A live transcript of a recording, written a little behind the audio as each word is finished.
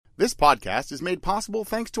This podcast is made possible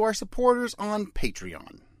thanks to our supporters on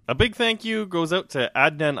Patreon. A big thank you goes out to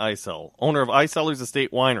Adnan Isel, owner of Iseller's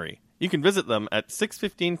Estate Winery. You can visit them at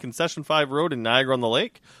 615 Concession 5 Road in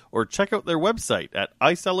Niagara-on-the-Lake, or check out their website at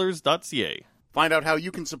isellers.ca. Find out how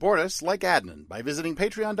you can support us like Adnan by visiting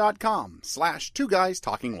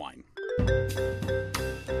patreon.com/2guystalkingwine.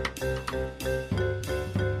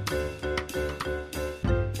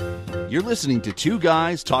 You're listening to Two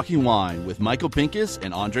Guys Talking Wine with Michael Pincus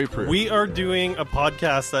and Andre Proulx. We are doing a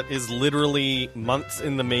podcast that is literally months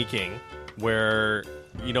in the making, where,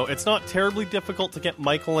 you know, it's not terribly difficult to get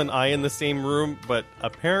Michael and I in the same room, but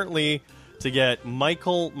apparently to get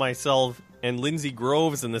Michael, myself, and Lindsay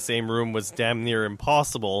Groves in the same room was damn near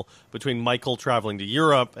impossible, between Michael traveling to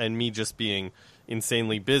Europe and me just being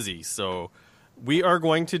insanely busy. So we are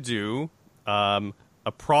going to do a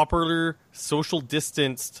proper social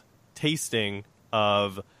distanced tasting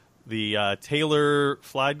of the Taylor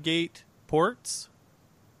Fladgate ports.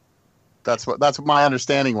 That's what my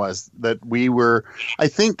understanding was, that we were. I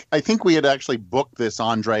think we had actually booked this,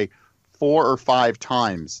 Andre, 4 or 5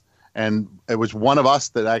 times, and it was one of us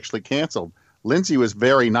that actually canceled. Lindsay was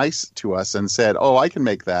very nice to us and said, "Oh, I can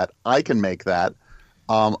make that. I can make that."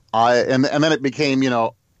 And then it became, you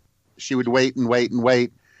know, she would wait,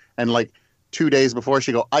 and like 2 days before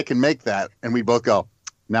she go, "I can make that," and we both go,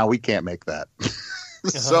 "Now we can't make that."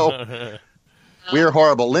 So we're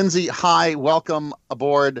horrible. Lindsay, hi, welcome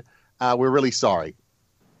aboard. We're really sorry.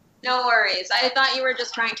 No worries. I thought you were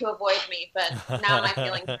just trying to avoid me, but now my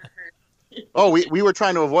feelings are hurt. Oh, we were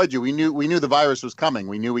trying to avoid you. We knew the virus was coming.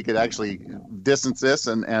 We knew we could actually distance this,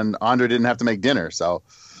 and Andre didn't have to make dinner. So.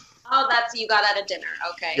 Oh, you got out of dinner.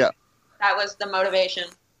 Okay. Yeah. That was the motivation.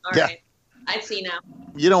 All right. I see now.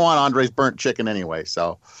 You don't want Andre's burnt chicken anyway,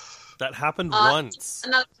 so. That happened once.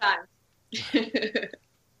 Another time.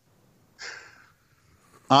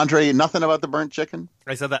 Andre, nothing about the burnt chicken?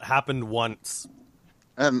 I said that happened once.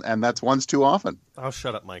 And that's once too often. Oh,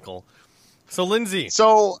 shut up, Michael. So, Lindsay,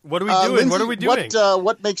 so what are we doing? Lindsay, what are we doing?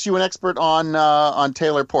 What makes you an expert on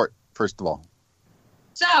Taylor Port, first of all?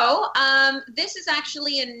 So, this is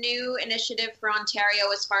actually a new initiative for Ontario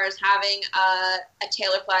as far as having a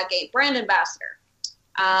Taylor Fladgate brand ambassador.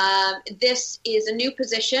 This is a new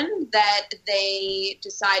position that they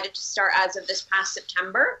decided to start as of this past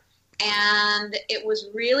September. And it was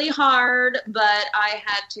really hard, but I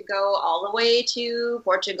had to go all the way to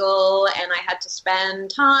Portugal, and I had to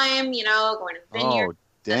spend time, you know, going to vineyards. Oh,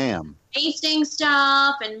 damn. Tasting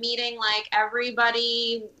stuff and meeting, like,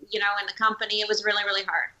 everybody, you know, in the company. It was really, really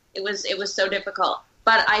hard. It was so difficult.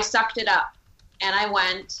 But I sucked it up, and I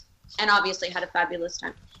went, and obviously had a fabulous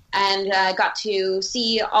time. And got to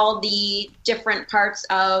see all the different parts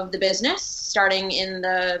of the business, starting in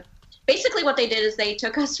the... Basically what they did is they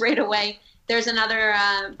took us right away. There's another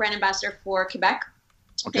brand ambassador for Quebec.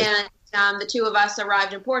 Okay. And the two of us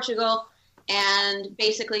arrived in Portugal. And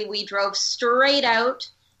basically we drove straight out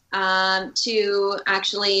to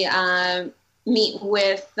actually meet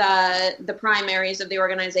with the primaries of the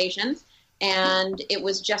organizations. And it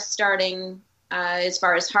was just starting as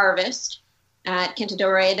far as harvest at Quinta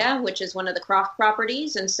Dourada, which is one of the Croft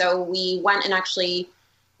properties. And so we went and actually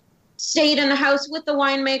stayed in the house with the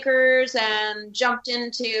winemakers and jumped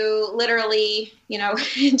into literally, you know,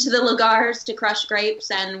 into the lagars to crush grapes,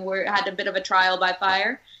 and we had a bit of a trial by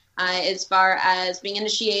fire as far as being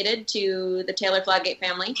initiated to the Taylor Fladgate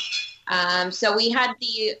family. So we had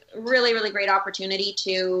the really, really great opportunity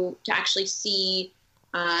to actually see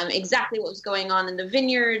exactly what was going on in the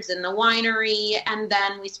vineyards and the winery, and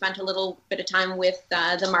then we spent a little bit of time with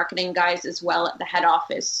the marketing guys as well at the head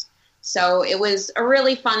office. So it was a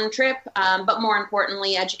really fun trip, but more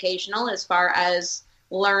importantly, educational as far as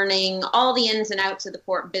learning all the ins and outs of the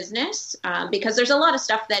port business, because there's a lot of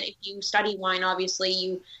stuff that if you study wine,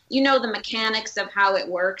 obviously you know the mechanics of how it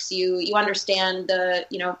works. You understand the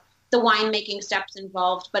winemaking steps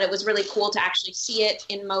involved, but it was really cool to actually see it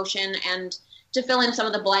in motion and to fill in some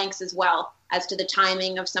of the blanks as well as to the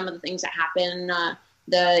timing of some of the things that happen,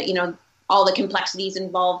 all the complexities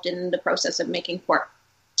involved in the process of making port.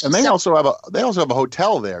 And they also have a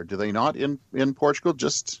hotel there, do they not, in Portugal?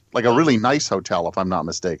 Just like a really nice hotel, if I'm not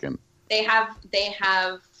mistaken. They have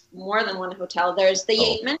more than one hotel. There's the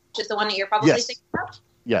Yateman, which is the one that you're probably thinking about.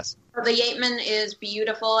 Yes. So the Yateman is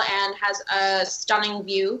beautiful and has a stunning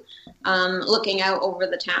view looking out over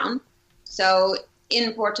the town. So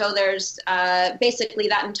in Porto, there's basically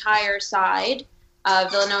that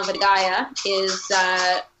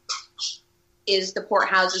is the port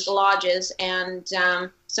houses, the lodges, and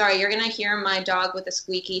sorry, you're going to hear my dog with a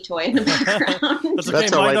squeaky toy in the background.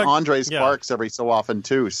 That's all right. Andres barks every so often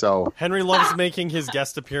too. So Henry loves making his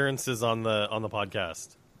guest appearances on the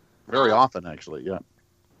podcast. Very often, actually. Yeah.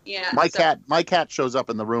 Yeah. My cat shows up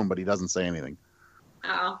in the room, but he doesn't say anything.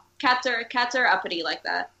 Oh, cats are uppity like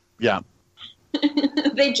that. Yeah.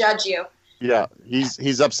 They judge you. Yeah,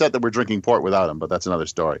 he's upset that we're drinking port without him, but that's another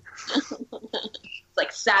story. It's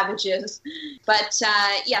like savages. But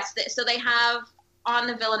yes, so they have on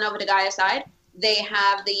the Villanova de Gaia side, they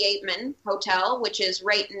have the Yateman Hotel, which is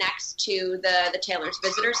right next to the Taylor's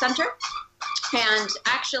Visitor Center. And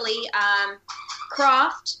actually,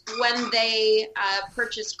 Croft, when they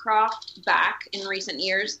purchased Croft back in recent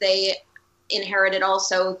years, they inherited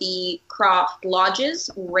also the Croft Lodges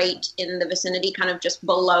right in the vicinity, kind of just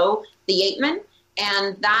below the Yateman.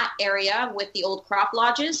 And that area with the old Croft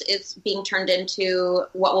Lodges is being turned into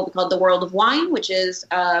what will be called the World of Wine, which is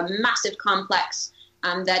a massive complex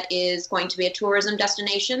that is going to be a tourism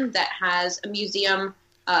destination that has a museum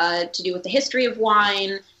to do with the history of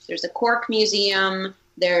wine. There's a cork museum.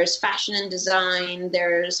 There's fashion and design.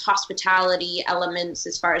 There's hospitality elements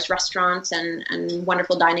as far as restaurants and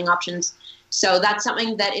wonderful dining options. So that's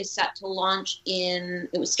something that is set to launch it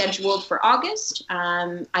was scheduled for August.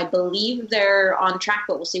 I believe they're on track,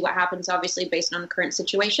 but we'll see what happens, obviously, based on the current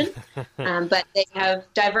situation. But they have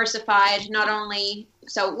diversified not only,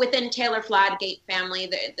 so within Taylor Fladgate family,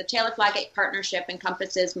 the Taylor Fladgate partnership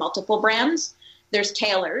encompasses multiple brands. There's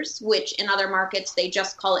Taylor's, which in other markets, they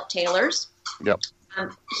just call it Taylor's. Yep.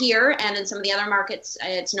 Here and in some of the other markets,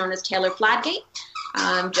 it's known as Taylor Fladgate.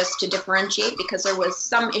 Just to differentiate, because there was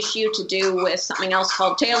some issue to do with something else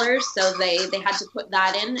called Taylor's, so they had to put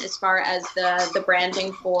that in as far as the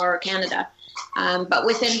branding for Canada. But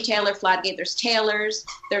within Taylor Fladgate, there's Taylor's,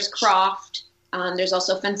 there's Croft, there's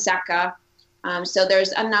also Fonseca. So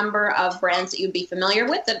there's a number of brands that you'd be familiar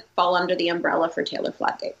with that fall under the umbrella for Taylor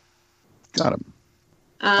Fladgate. Got it.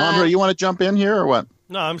 Andre, you want to jump in here or what?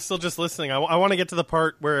 No, I'm still just listening. I want to get to the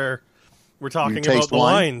part where we're talking about the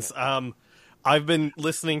wines. I've been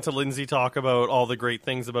listening to Lindsay talk about all the great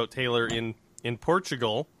things about Taylor in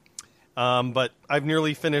Portugal, but I've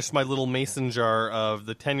nearly finished my little mason jar of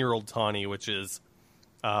the 10-year-old tawny, which is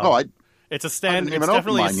it's a standard. It's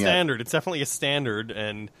definitely a standard. It's definitely a standard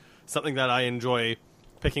and something that I enjoy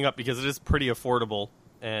picking up because it is pretty affordable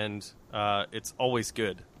and it's always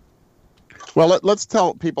good. Well, let's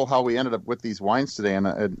tell people how we ended up with these wines today,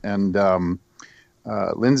 and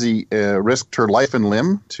Lindsay risked her life and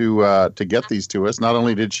limb to get these to us. Not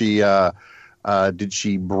only did she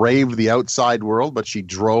brave the outside world, but she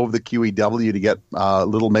drove the QEW to get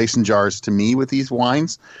little mason jars to me with these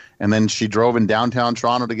wines, and then she drove in downtown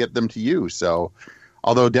Toronto to get them to you. So,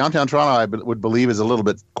 although downtown Toronto, I would believe, is a little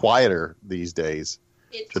bit quieter these days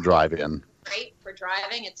to drive in. Great for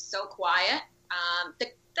driving. It's so quiet.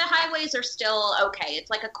 The highways are still okay. It's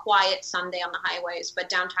like a quiet Sunday on the highways, but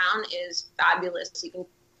downtown is fabulous. You can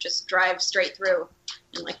just drive straight through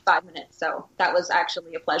in like 5 minutes. So that was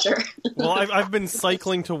actually a pleasure. Well, I've been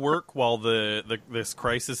cycling to work while this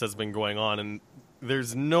crisis has been going on, and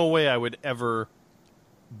there's no way I would ever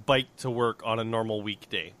bike to work on a normal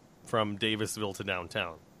weekday from Davisville to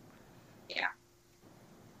downtown. Yeah.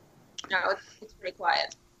 No, it's pretty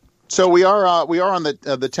quiet. So we are on the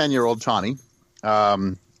 10-year-old tawny.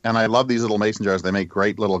 And I love these little mason jars. They make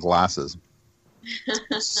great little glasses.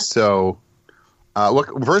 So,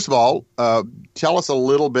 look, first of all, tell us a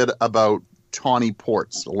little bit about tawny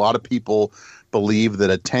ports. A lot of people believe that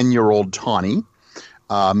a 10-year-old tawny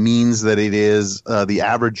means that it is the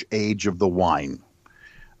average age of the wine,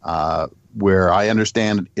 where I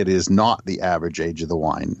understand it is not the average age of the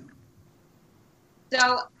wine.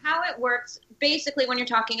 So how it works, basically when you're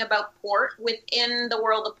talking about port, within the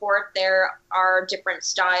world of port, there are different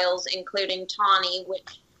styles, including tawny,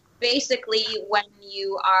 which basically when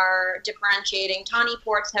you are differentiating, tawny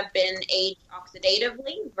ports have been aged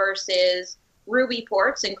oxidatively versus ruby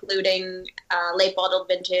ports, including late bottled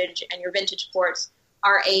vintage, and your vintage ports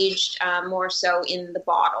are aged more so in the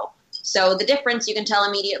bottle. So the difference you can tell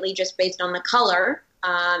immediately just based on the color.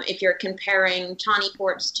 If you're comparing tawny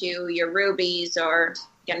ports to your rubies or,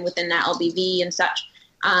 again, within that LBV and such,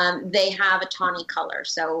 they have a tawny color.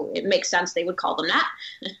 So it makes sense they would call them that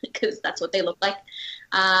because that's what they look like.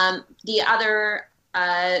 The other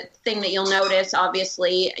thing that you'll notice,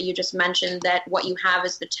 obviously, you just mentioned that what you have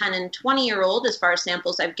is the 10 and 20-year-old as far as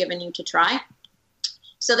samples I've given you to try.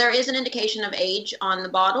 So there is an indication of age on the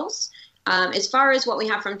bottles. As far as what we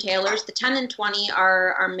have from Taylor's, the 10 and 20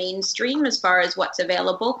 are mainstream as far as what's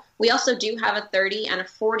available. We also do have a 30 and a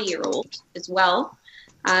 40-year-old as well.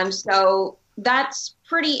 So that's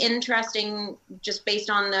pretty interesting just based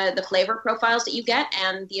on the flavor profiles that you get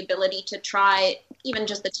and the ability to try even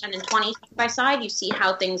just the 10 and 20 side by side. You see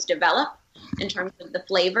how things develop in terms of the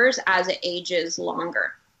flavors as it ages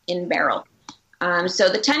longer in barrel. So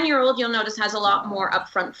the 10-year-old, you'll notice, has a lot more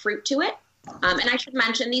upfront fruit to it. And I should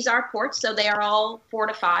mention these are ports, so they are all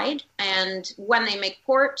fortified. And when they make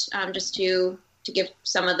port, just to give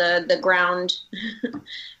some of the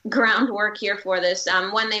groundwork here for this,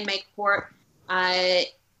 when they make port,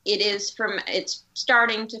 it's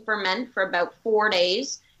starting to ferment for about 4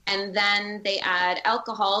 days, and then they add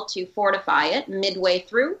alcohol to fortify it midway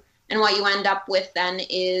through. And what you end up with then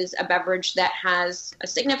is a beverage that has a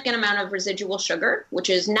significant amount of residual sugar, which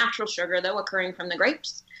is natural sugar, though, occurring from the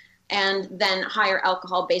grapes, and then higher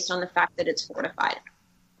alcohol based on the fact that it's fortified.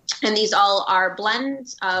 And these all are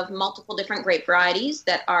blends of multiple different grape varieties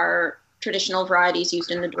that are traditional varieties used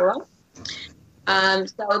in the Douro. So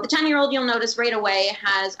the 10-year-old, you'll notice right away,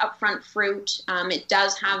 has upfront fruit. It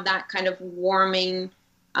does have that kind of warming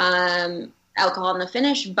alcohol in the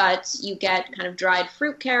finish, but you get kind of dried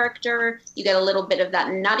fruit character. You get a little bit of that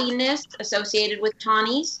nuttiness associated with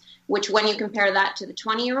tawnies, which when you compare that to the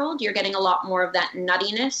 20-year-old, you're getting a lot more of that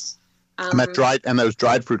nuttiness. And those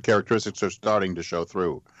dried fruit characteristics are starting to show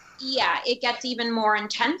through. Yeah, it gets even more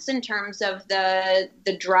intense in terms of the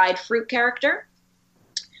dried fruit character.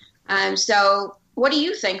 So what do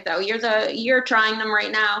you think, though? You're trying them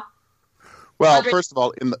right now. Well, Andre? first of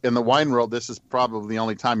all, in the wine world, this is probably the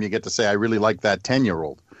only time you get to say, I really like that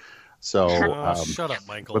 10-year-old. So shut up,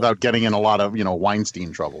 Michael. Without getting in a lot of,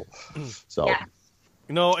 Weinstein trouble. So, yeah.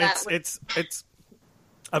 It's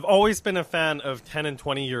I've always been a fan of 10 and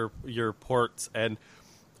 20 year ports, and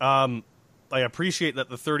I appreciate that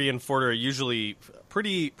the 30 and 40 are usually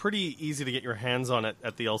pretty easy to get your hands on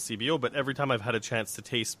at the LCBO, but every time I've had a chance to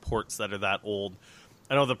taste ports that are that old,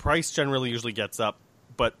 I know the price generally usually gets up,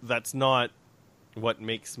 but that's not what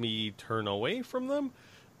makes me turn away from them.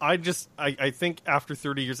 I think after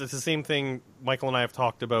 30 years, it's the same thing Michael and I have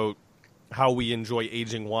talked about, how we enjoy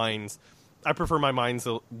aging wines. I prefer my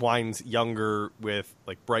wines younger with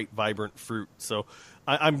like bright, vibrant fruit. So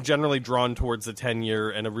I'm generally drawn towards the 10-year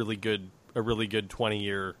and a really good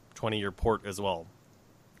 20-year port as well.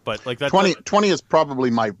 But like that 20 is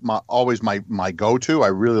probably always my go-to. I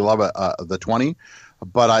really love the 20.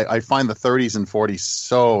 But I find the 30s and 40s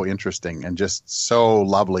so interesting and just so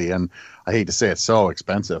lovely. And I hate to say it's so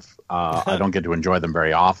expensive. I don't get to enjoy them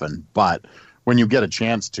very often. But when you get a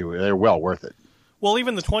chance to, they're well worth it. Well,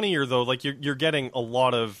 even the 20-year, though, like you're getting a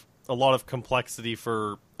lot of complexity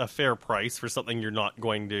for a fair price for something you're not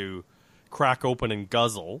going to crack open and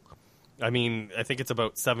guzzle. I mean, I think it's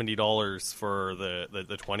about $70 for the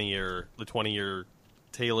 20-year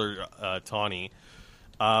Taylor Tawny.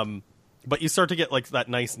 But you start to get like that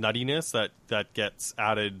nice nuttiness that gets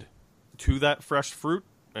added to that fresh fruit.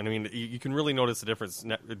 And I mean, you can really notice the difference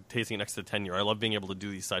tasting it next to 10-year. I love being able to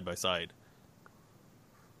do these side by side.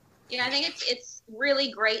 Yeah, I think it's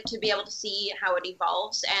really great to be able to see how it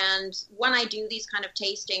evolves. And when I do these kind of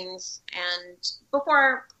tastings, and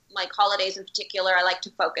before like holidays in particular, I like to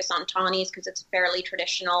focus on tawnies because it's a fairly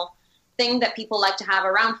traditional thing that people like to have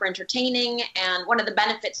around for entertaining. And one of the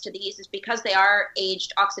benefits to these is because they are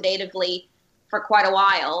aged oxidatively for quite a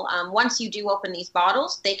while. Once you do open these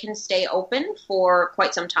bottles, they can stay open for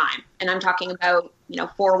quite some time. And I'm talking about,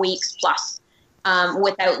 4 weeks plus,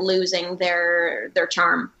 without losing their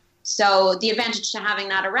charm. So the advantage to having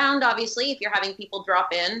that around, obviously, if you're having people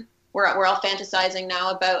drop in, we're all fantasizing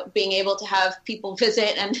now about being able to have people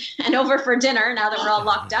visit and over for dinner now that we're all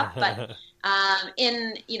locked up. But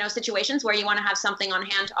in situations where you want to have something on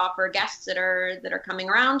hand to offer guests that are coming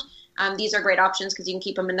around, these are great options because you can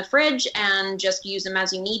keep them in the fridge and just use them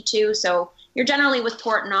as you need to. So you're generally with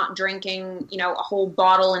port not drinking a whole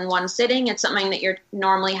bottle in one sitting. It's something that you're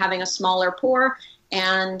normally having a smaller pour.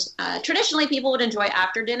 And traditionally people would enjoy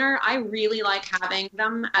after dinner. I really like having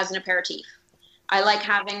them as an aperitif. I like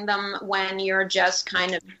having them when you're just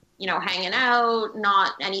kind of hanging out,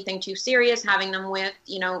 not anything too serious, having them with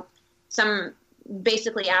some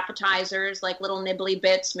basically appetizers, like little nibbly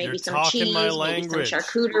bits, maybe some cheese, maybe some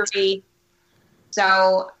charcuterie.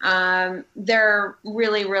 So they're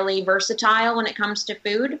really, really versatile when it comes to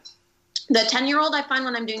food. The 10-year-old, I find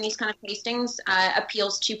when I'm doing these kind of tastings,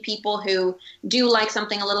 appeals to people who do like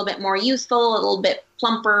something a little bit more youthful, a little bit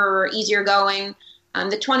plumper, easier going.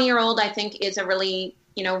 The 20-year-old, I think, is a really,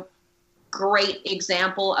 great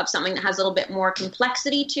example of something that has a little bit more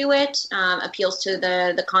complexity to it, appeals to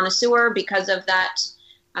the connoisseur because of that,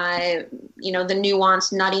 the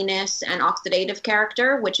nuanced nuttiness and oxidative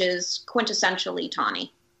character, which is quintessentially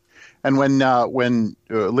tawny. And when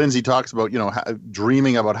Lindsay talks about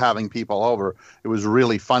dreaming about having people over, it was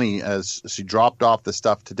really funny as she dropped off the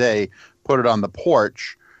stuff today, put it on the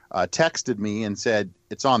porch, texted me and said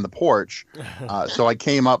it's on the porch. So I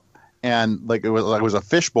came up and it was a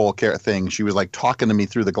fishbowl thing. She was like talking to me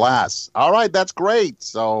through the glass. All right, that's great.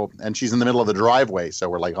 So and she's in the middle of the driveway, so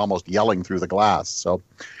we're like almost yelling through the glass. So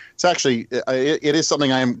it's actually it is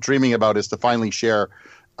something I'm dreaming about, is to finally share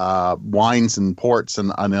wines and ports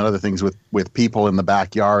and other things with people in the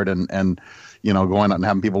backyard and going out and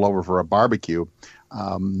having people over for a barbecue.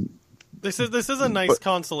 This is a nice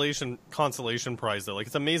consolation prize though. Like,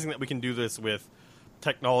 it's amazing that we can do this with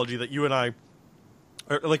technology, that you and I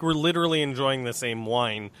are, like, we're literally enjoying the same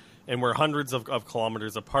wine and we're hundreds of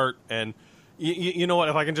kilometers apart. And you know what,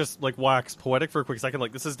 if I can just like wax poetic for a quick second,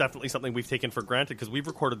 like, this is definitely something we've taken for granted, because we've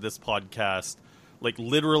recorded this podcast like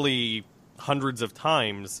literally hundreds of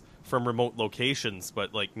times from remote locations,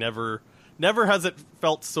 but like never has it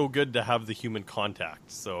felt so good to have the human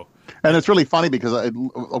contact. So, and it's really funny because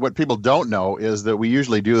what people don't know is that we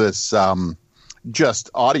usually do this just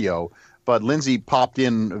audio, but Lindsay popped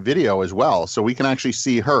in video as well, so we can actually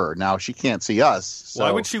see her. Now she can't see us. So, why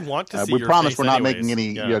would she want to see? We your promise face we're not anyways. making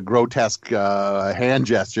any grotesque hand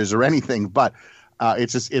gestures or anything, but.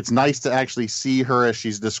 It's nice to actually see her as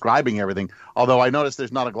she's describing everything. Although I noticed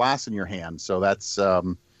there's not a glass in your hand, so that's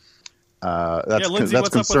Lindsay, that's what's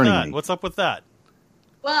concerning up with that? me. What's up with that?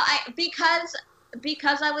 Well,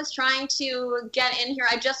 because I was trying to get in here,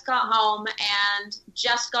 I just got home and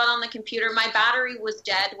just got on the computer. My battery was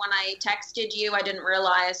dead when I texted you. I didn't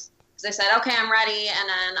realize, because I said, okay, I'm ready, and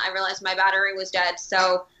then I realized my battery was dead.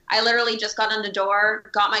 So I literally just got on the door,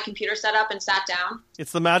 got my computer set up, and sat down.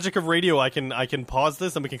 It's the magic of radio. I can pause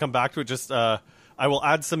this and we can come back to it. Just I will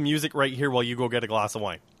add some music right here while you go get a glass of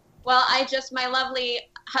wine. Well, my lovely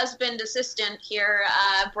husband assistant here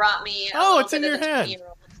brought me it's in your hand.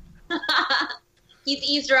 He's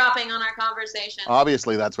eavesdropping on our conversation.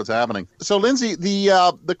 Obviously, that's what's happening. So, Lindsay,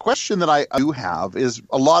 the question that I do have is,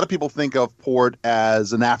 a lot of people think of port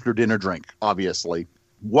as an after-dinner drink, obviously.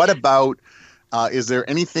 What about, is there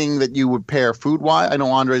anything that you would pair food-wise? I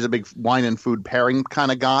know Andre's a big wine and food pairing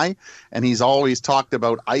kind of guy, and he's always talked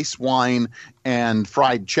about ice wine and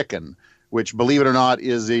fried chicken, which, believe it or not,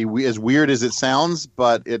 is as weird as it sounds,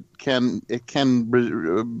 but it can.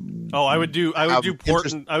 I would do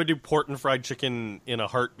port and fried chicken in a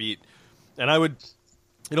heartbeat, and I would.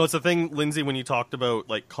 It's a thing, Lindsay, when you talked about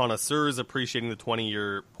like connoisseurs appreciating the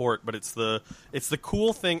 20-year port, but it's the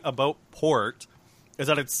cool thing about port is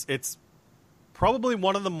that it's probably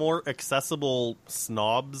one of the more accessible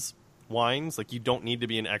snobs wines. Like, you don't need to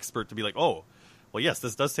be an expert to be like, oh, well, yes,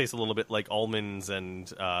 this does taste a little bit like almonds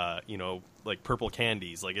and like purple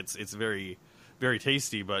candies. Like, it's very, very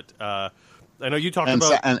tasty. But I know you talked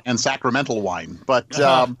about and sacramental wine. But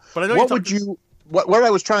but I know what I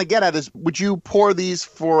was trying to get at is, would you pour these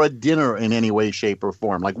for a dinner in any way, shape, or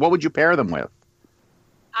form? Like, what would you pair them with?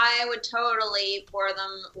 I would totally pour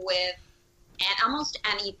them with almost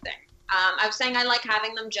anything. I was saying I like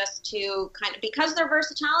having them just to kind of, because they're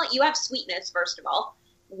versatile. You have sweetness, first of all,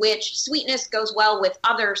 which sweetness goes well with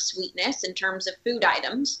other sweetness in terms of food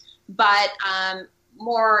items. But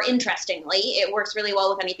more interestingly, it works really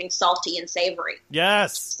well with anything salty and savory.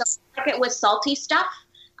 Yes. So I like it with salty stuff.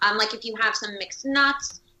 Like if you have some mixed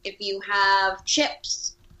nuts, if you have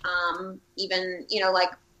chips, even,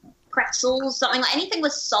 like pretzels, something like anything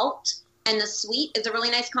with salt and the sweet is a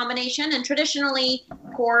really nice combination. And traditionally,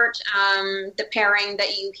 port, the pairing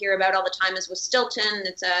that you hear about all the time is with Stilton.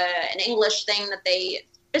 It's an English thing that they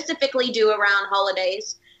specifically do around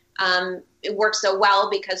holidays. It works so well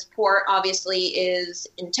because port obviously is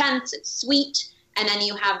intense, it's sweet, and then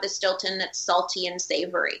you have the Stilton that's salty and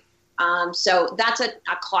savory. So that's a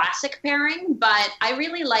classic pairing, but I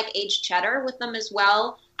really like aged cheddar with them as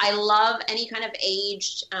well. I love any kind of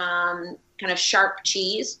aged, kind of sharp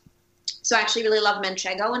cheese. So I actually really love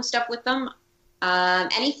manchego and stuff with them.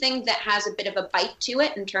 Anything that has a bit of a bite to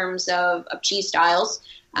it in terms of cheese styles.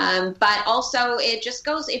 But also it just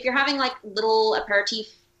goes, if you're having like little aperitif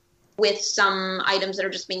with some items that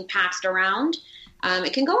are just being passed around,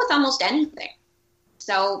 it can go with almost anything.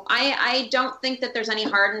 So I don't think that there's any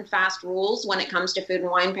hard and fast rules when it comes to food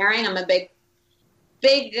and wine pairing. I'm a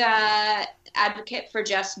big advocate for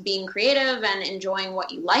just being creative and enjoying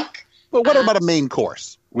what you like. But what about a main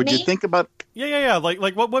course? Would you think about? Yeah.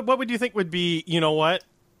 Like what would you think would be? You know what?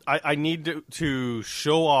 I need to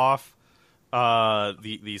show off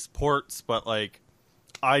these ports, but like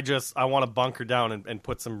I want to bunker down and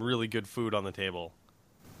put some really good food on the table.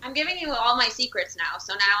 I'm giving you all my secrets now,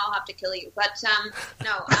 so now I'll have to kill you. But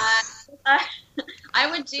no, I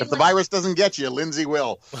would do. If the virus doesn't get you, Lindsay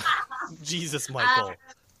will. Jesus, Michael.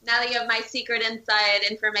 Now that you have my secret inside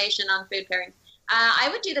information on food pairings, I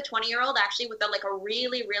would do the 20-year-old actually with a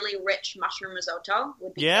really, really rich mushroom risotto.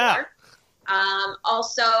 Would be killer.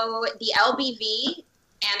 Also, the LBV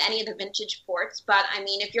and any of the vintage ports. But, I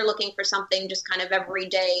mean, if you're looking for something just kind of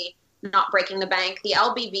everyday, not breaking the bank, the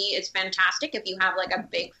LBV is fantastic if you have, like, a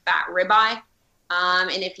big fat ribeye.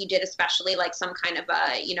 And if you did especially, like, some kind of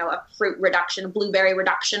a fruit reduction, a blueberry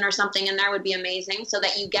reduction or something in there would be amazing, so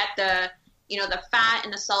that you get the fat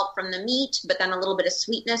and the salt from the meat, but then a little bit of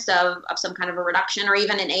sweetness of some kind of a reduction, or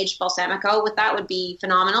even an aged balsamico with that would be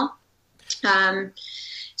phenomenal.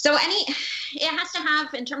 So it has to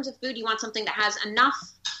have, in terms of food, you want something that has enough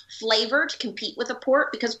flavor to compete with a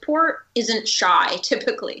port, because port isn't shy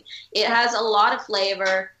typically. It has a lot of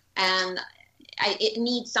flavor, and it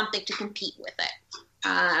needs something to compete with it.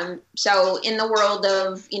 So in the world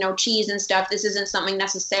of, cheese and stuff, this isn't something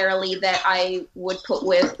necessarily that I would put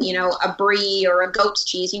with, a brie or a goat's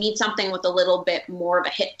cheese. You need something with a little bit more of a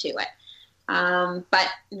hit to it. But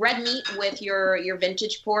red meat with your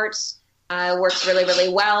vintage ports works really, really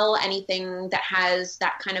well. Anything that has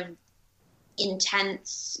that kind of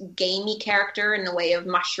intense gamey character in the way of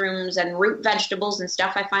mushrooms and root vegetables and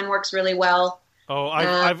stuff, I find works really well. Oh,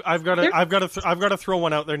 I've got to throw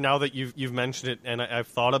one out there now that you've mentioned it, and I've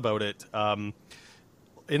thought about it.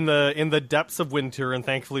 In the depths of winter, and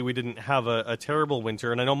thankfully we didn't have a terrible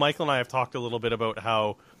winter. And I know Michael and I have talked a little bit about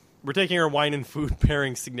how we're taking our wine and food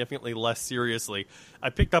pairing significantly less seriously.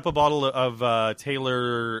 I picked up a bottle of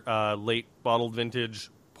Taylor late bottled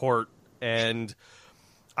vintage port, and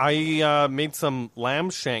I made some lamb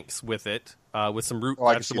shanks with it. With some root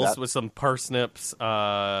vegetables, with some parsnips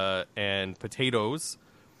and potatoes.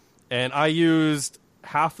 And I used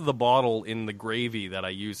half of the bottle in the gravy that I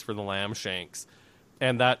used for the lamb shanks.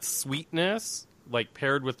 And that sweetness, like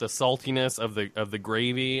paired with the saltiness of the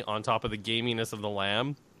gravy on top of the gaminess of the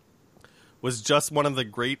lamb, was just one of the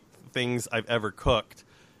great things I've ever cooked.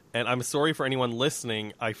 And I'm sorry for anyone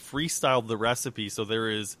listening, I freestyled the recipe, so there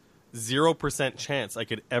is 0% chance I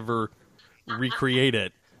could ever recreate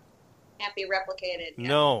it. Can't be replicated. Yeah.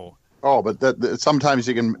 No. Oh, but sometimes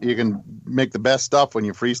you can make the best stuff when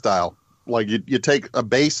you freestyle. Like you take a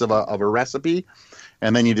base of a recipe,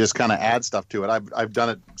 and then you just kind of add stuff to it. I've done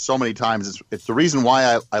it so many times. It's the reason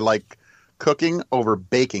why I like cooking over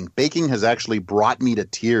baking. Baking has actually brought me to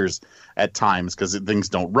tears at times because things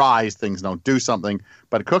don't rise, things don't do something.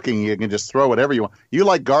 But cooking, you can just throw whatever you want. You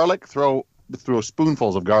like garlic? Throw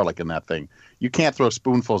spoonfuls of garlic in that thing. You can't throw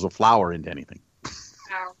spoonfuls of flour into anything.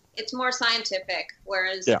 It's more scientific,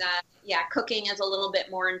 whereas cooking is a little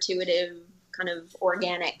bit more intuitive, kind of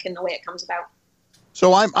organic in the way it comes about.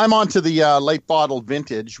 So I'm on to the late bottled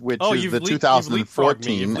vintage, which is the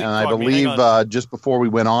 2014, and I believe just before we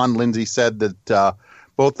went on, Lindsay said that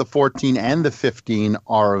both the 14 and the 15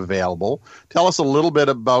 are available. Tell us a little bit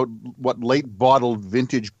about what late bottled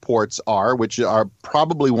vintage ports are, which are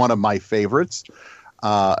probably one of my favorites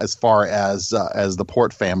as far as the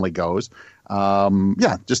port family goes.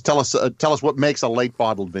 Just tell us what makes a late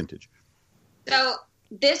bottled vintage. So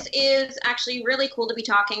this is actually really cool to be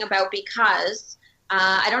talking about because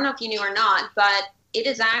I don't know if you knew or not, but it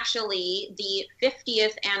is actually the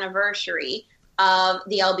 50th anniversary of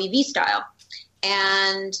the LBV style.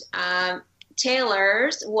 And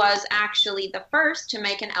Taylor's was actually the first to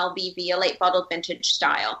make an LBV, a late bottled vintage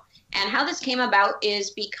style. And how this came about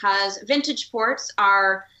is because vintage ports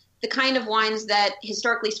are the kind of wines that,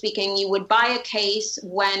 historically speaking, you would buy a case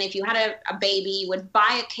when, if you had a baby, you would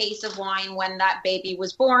buy a case of wine when that baby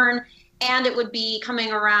was born, and it would be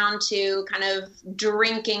coming around to kind of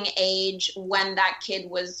drinking age when that kid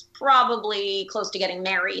was probably close to getting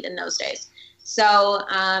married in those days. So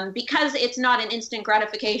because it's not an instant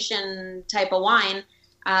gratification type of wine,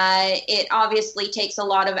 it obviously takes a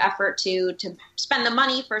lot of effort to spend the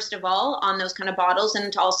money, first of all, on those kind of bottles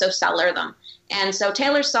and to also cellar them. And so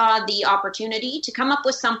Taylor saw the opportunity to come up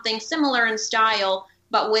with something similar in style,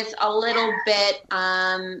 but with a little bit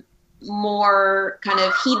more kind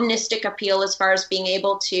of hedonistic appeal as far as being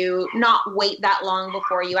able to not wait that long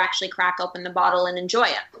before you actually crack open the bottle and enjoy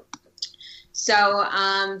it. So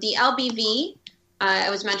the LBV, I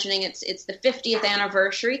was mentioning it's the 50th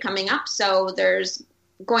anniversary coming up, so there's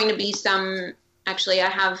going to be some, actually I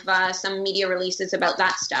have some media releases about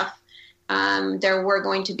that stuff. There were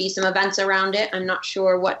going to be some events around it. I'm not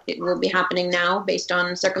sure what it will be happening now based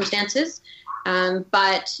on circumstances.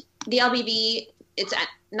 But the LBV, it's at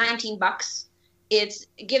 $19. It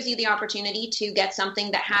gives you the opportunity to get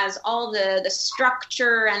something that has all the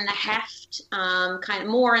structure and the heft kind of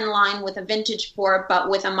more in line with a vintage port, but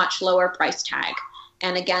with a much lower price tag.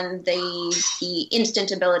 And again, the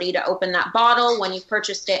instant ability to open that bottle when you've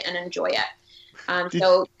purchased it and enjoy it.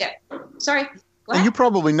 Sorry, go ahead. And you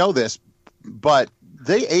probably know this, but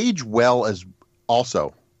they age well as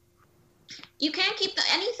also. You can't keep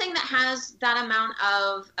anything that has that amount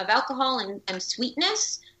of alcohol and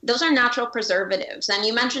sweetness. Those are natural preservatives. And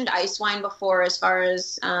you mentioned ice wine before as far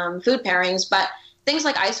as food pairings, but things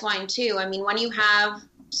like ice wine too. I mean, when you have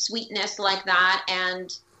sweetness like that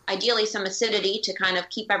and ideally some acidity to kind of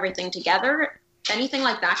keep everything together, anything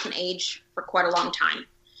like that can age for quite a long time.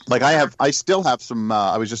 Like I still have some,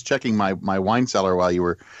 I was just checking my wine cellar while you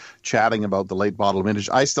were chatting about the late bottle vintage.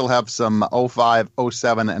 I still have some 05,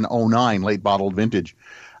 07, and 09 late bottled vintage.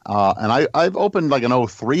 And I've opened like an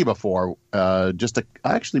 03 before,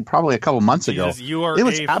 actually probably a couple months ago. It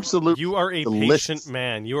was absolutely You are a delicious. patient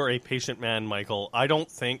man. You are a patient man, Michael. I don't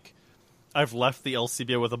think I've left the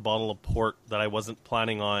LCBO with a bottle of port that I wasn't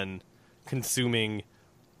planning on consuming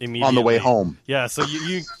immediately. On the way home. Yeah, so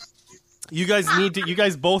you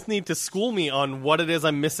guys both need to school me on what it is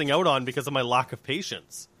I'm missing out on because of my lack of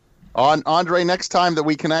patience. Andre, next time that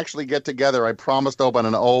we can actually get together, I promised to open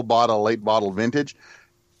an old bottle, late bottle vintage.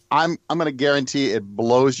 I'm going to guarantee it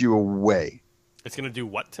blows you away. It's going to do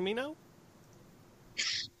what to me now?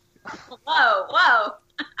 Whoa.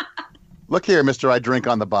 Look here, mister, I drink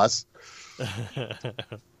on the bus.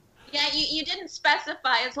 Yeah, you didn't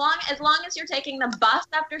specify. As long as you're taking the bus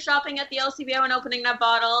after shopping at the LCBO and opening that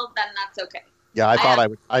bottle, then that's okay. Yeah, I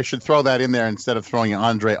thought I should throw that in there instead of throwing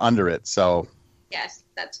Andre under it. So yes,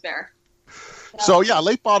 that's fair. So yeah,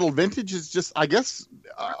 late bottle vintage is just, I guess,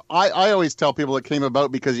 I always tell people it came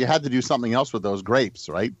about because you had to do something else with those grapes,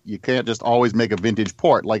 right? You can't just always make a vintage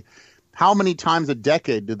port. Like, how many times a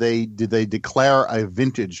decade do they declare a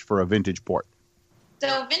vintage for a vintage port?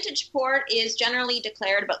 So vintage port is generally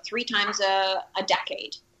declared about 3 times a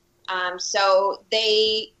decade. So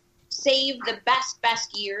they save the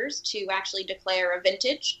best years to actually declare a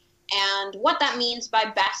vintage. And what that means by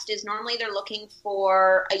best is normally they're looking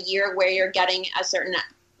for a year where you're getting a certain,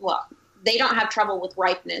 well, they don't have trouble with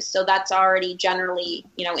ripeness, so that's already generally,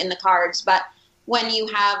 in the cards. But when you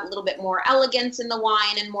have a little bit more elegance in the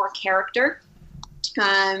wine and more character,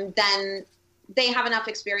 then they have enough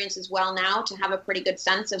experience as well now to have a pretty good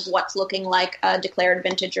sense of what's looking like a declared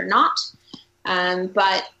vintage or not.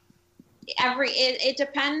 But it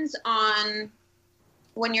depends on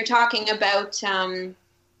when you're talking about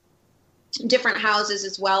different houses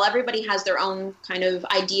as well. Everybody has their own kind of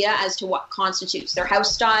idea as to what constitutes their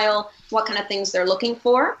house style, what kind of things they're looking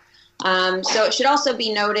for. So it should also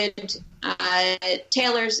be noted,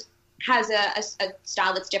 Taylor's has a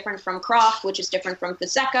style that's different from Croft, which is different from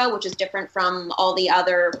Fonseca, which is different from all the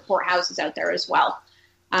other port houses out there as well.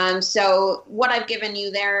 So what I've given you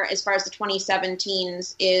there as far as the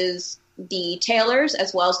 2017s is the Taylor's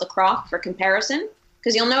as well as the Croft for comparison.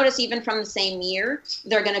 Because you'll notice even from the same year,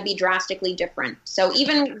 they're going to be drastically different. So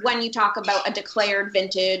even when you talk about a declared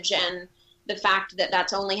vintage and the fact that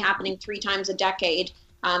that's only happening 3 times a decade,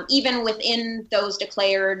 even within those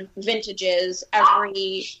declared vintages,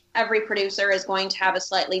 every producer is going to have a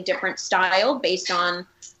slightly different style based on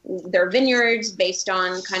their vineyards, based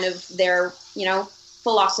on kind of their,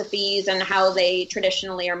 philosophies and how they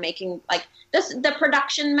traditionally are making, like this. The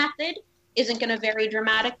production method isn't going to vary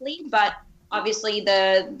dramatically, but obviously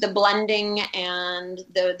the blending and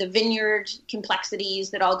the vineyard complexities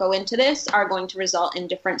that all go into this are going to result in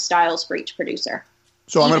different styles for each producer.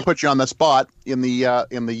 So I'm going to put you on the spot in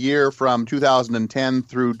the year from 2010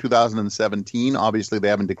 through 2017. Obviously, they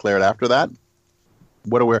haven't declared after that.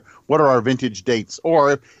 What are our vintage dates?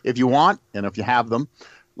 Or if you want, and if you have them,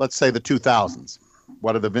 let's say the 2000s.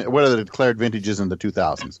 What are the declared vintages in the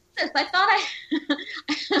 2000s? I thought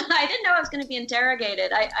I didn't know I was going to be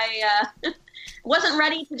interrogated. I wasn't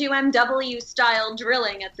ready to do MW style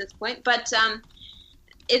drilling at this point, but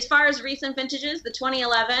as far as recent vintages, the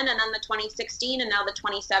 2011 and then the 2016 and now the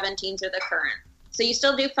 2017s are the current. So you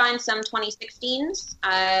still do find some 2016s.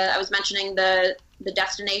 I was mentioning the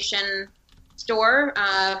destination store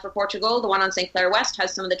for Portugal, the one on St. Clair West,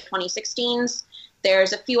 has some of the 2016s.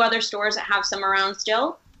 There's a few other stores that have some around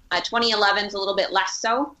still. 2011 is a little bit less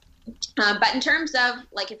so. But in terms of,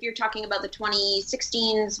 like, if you're talking about the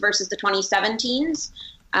 2016s versus the 2017s,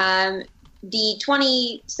 the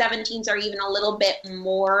 2017s are even a little bit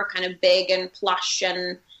more kind of big and plush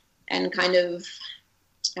and kind of,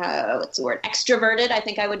 extroverted, I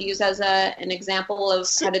think I would use as an example of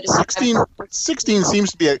how to describe. 16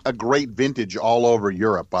 seems to be a great vintage all over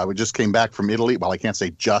Europe. I just came back from Italy. Well, I can't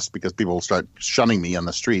say just because people will start shunning me on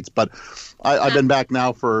the streets, but I've been back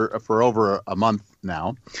now for over a month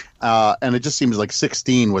now, and it just seems like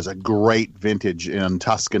 16 was a great vintage in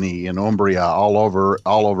Tuscany, in Umbria, all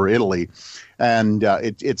over Italy, and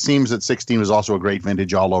it seems that 16 was also a great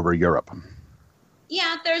vintage all over Europe.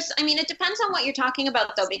 Yeah, it depends on what you're talking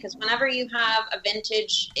about, though, because whenever you have a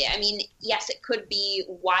vintage, yes, it could be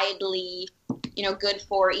widely, good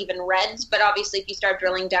for even reds, but obviously if you start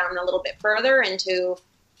drilling down a little bit further into,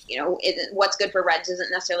 what's good for reds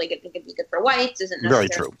isn't necessarily good to be good for whites, isn't necessarily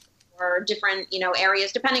very true. For different,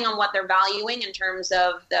 areas, depending on what they're valuing in terms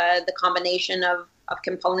of the combination of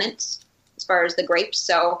components as far as the grapes.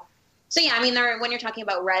 So yeah, when you're talking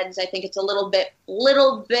about reds, I think it's a little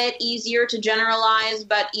bit easier to generalize,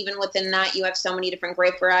 but even within that, you have so many different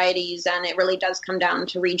grape varieties, and it really does come down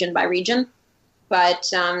to region by region. But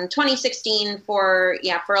 2016, for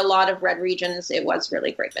a lot of red regions, it was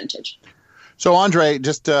really great vintage. So, Andre,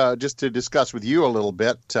 just to discuss with you a little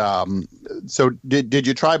bit, so did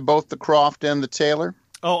you try both the Croft and the Taylor?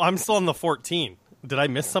 Oh, I'm still on the 14. Did I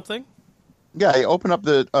miss something? Yeah, open up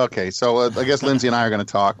the. Okay, so I guess Lindsay and I are going to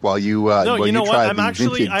talk while you. No, while you know you what? try I the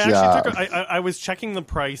actually vintage, I was checking the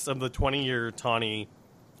price of the 20-year Tawny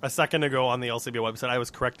a second ago on the LCBO website. I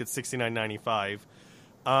was correct at $69.95,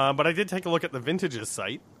 but I did take a look at the vintages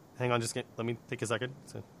site. Hang on, let me take a second.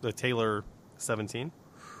 So the Taylor 17.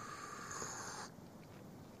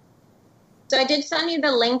 So I did send you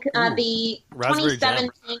the link. The Raspberry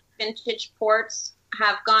 2017 Jam. vintage ports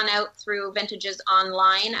have gone out through Vintages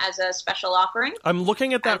Online as a special offering. I'm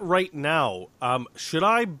looking at that right now. Should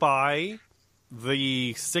I buy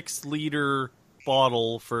the 6-liter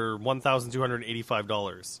bottle for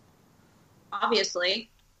 $1,285? Obviously.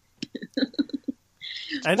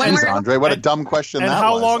 Thanks, Andre. What a dumb question that was. And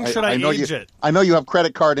how long should I age it? I know you have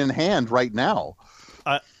credit card in hand right now.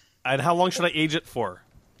 And how long should I age it for?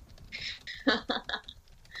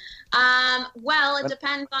 Well, it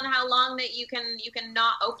depends on how long that you can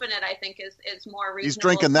not open it. I think is more reasonable. He's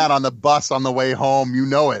drinking that on the bus on the way home. You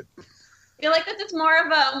know it. I feel like this is more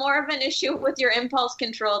of an issue with your impulse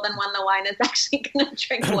control than when the wine is actually going to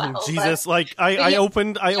drink well. Jesus, I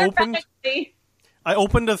opened a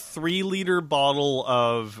 3-liter bottle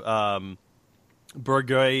of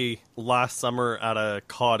Bourgogne last summer at a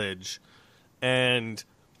cottage, and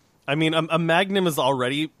a Magnum is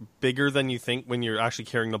already bigger than you think when you're actually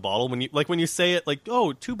carrying the bottle. When you say it,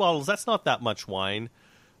 2 bottles, that's not that much wine.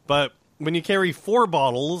 But when you carry 4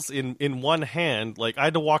 bottles in one hand, I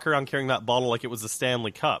had to walk around carrying that bottle like it was a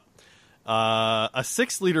Stanley Cup. A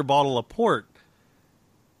 6-liter bottle of port,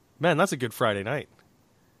 man, that's a good Friday night.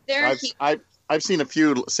 I've seen a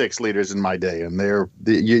few 6 liters in my day, and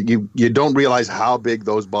you don't realize how big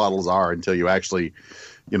those bottles are until you actually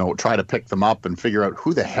try to pick them up and figure out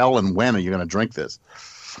who the hell and when are you going to drink this.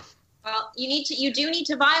 Well, you do need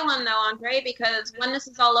to buy one though, Andre, because when this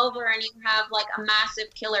is all over and you have a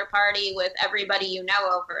massive killer party with everybody you know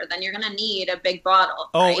over, then you're going to need a big bottle.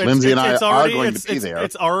 Oh, right? Lindsay and I are going to be there.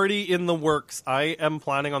 It's already in the works. I am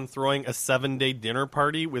planning on throwing a 7-day dinner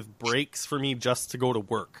party with breaks for me just to go to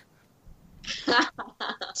work.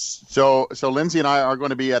 So Lindsay and I are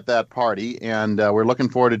going to be at that party, and we're looking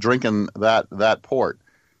forward to drinking that port.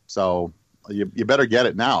 So you better get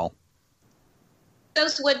it now.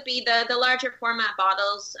 Those would be the larger format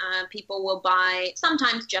bottles. People will buy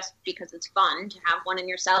sometimes just because it's fun to have one in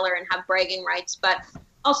your cellar and have bragging rights. But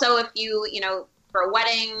also if you for a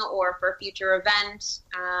wedding or for a future event,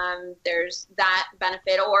 there's that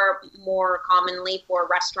benefit, or more commonly for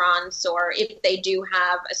restaurants, or if they do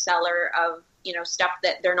have a cellar of, stuff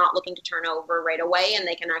that they're not looking to turn over right away and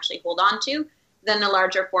they can actually hold on to, then the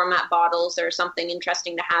larger format bottles are something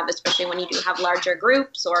interesting to have, especially when you do have larger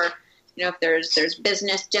groups, or, if there's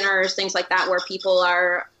business dinners, things like that, where people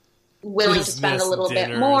are willing to spend a little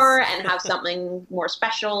bit more and have something more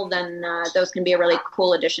special, then those can be a really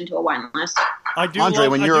cool addition to a wine list. Andre,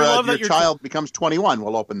 when your child becomes 21,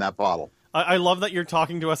 we'll open that bottle. I love that you're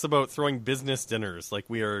talking to us about throwing business dinners like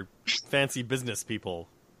we are fancy business people.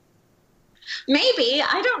 Maybe,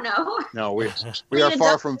 I don't know. No, we are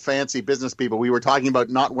far from fancy business people. We were talking about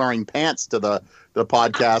not wearing pants to the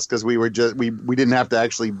podcast because we didn't have to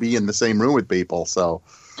actually be in the same room with people. So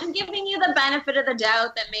I'm giving you the benefit of the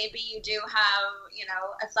doubt that maybe you do have,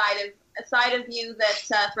 a side of you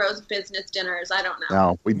that throws business dinners. I don't know.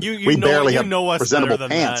 No, we barely have presentable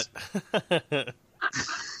pants. That.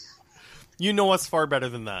 You know us far better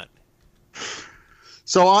than that.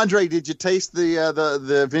 So, Andre, did you taste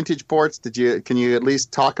the vintage ports? Can you at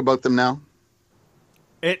least talk about them now?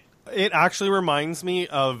 It actually reminds me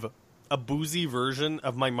of a boozy version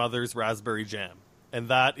of my mother's raspberry jam, and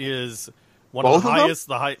that is one both of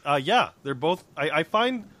the highest. Yeah, they're both. I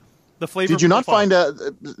find the flavor. Did you not profile.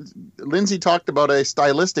 find Lindsay talked about a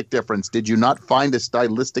stylistic difference. Did you not find a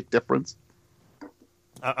stylistic difference?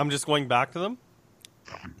 I'm just going back to them.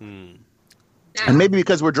 And maybe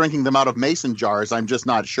because we're drinking them out of mason jars, I'm just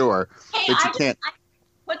not sure Hey, that you can't. I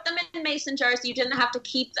put them in mason jars. You didn't have to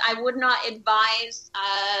keep. I would not advise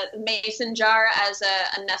mason jar as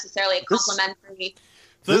a necessarily a complimentary.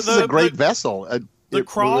 This is a great vessel. The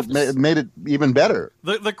Croft it made it even better.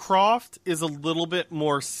 The Croft is a little bit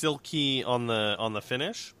more silky on the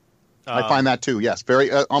finish. I find that too. Yes, very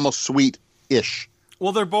almost sweet-ish.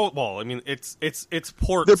 Well, they're both. Well, I mean, it's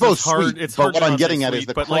port. They're both it's hard, sweet. It's but hard what to I'm not getting say at sweet, is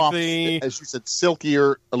the but Croft, as you said,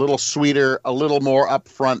 silkier, a little sweeter, a little more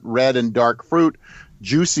upfront red and dark fruit,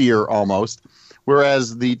 juicier almost.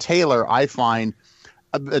 Whereas the Taylor, I find.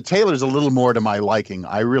 The Taylor's a little more to my liking.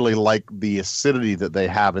 I really like the acidity that they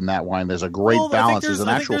have in that wine. There's a great balance. There's an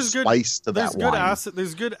actual spice to that wine.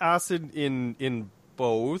 There's good acid in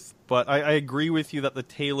both, but I agree with you that the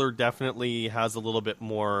Taylor definitely has a little bit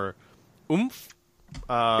more oomph.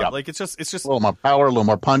 Like it's just a little more power, a little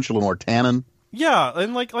more punch, a little more tannin. Yeah,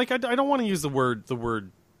 and like I don't want to use the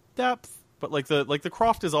word depth, but like the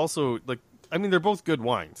Croft is also like, I mean, they're both good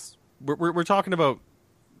wines. We're talking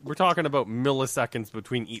about milliseconds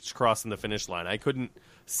between each crossing the finish line. I couldn't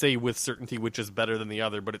say with certainty which is better than the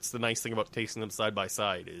other, but it's the nice thing about tasting them side by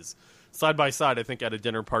side. I think at a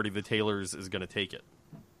dinner party, the Taylor's is going to take it.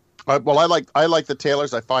 Well, I like the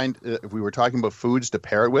Taylors. I find if we were talking about foods to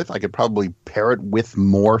pair it with, I could probably pair it with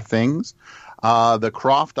more things. The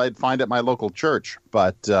Croft I'd find at my local church,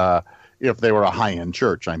 but if they were a high-end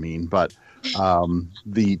church, I mean, but.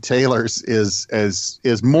 The Taylor's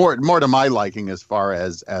is more to my liking as far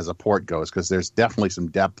as a port goes, because there's definitely some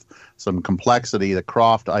depth, some complexity. The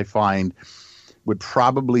Croft I find would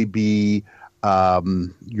probably be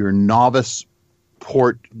your novice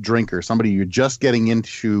port drinker, somebody you're just getting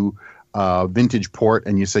into vintage port,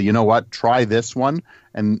 and you say, you know what, try this one,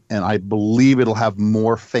 and I believe it'll have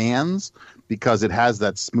more fans. Because it has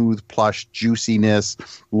that smooth, plush juiciness,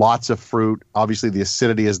 lots of fruit. Obviously, the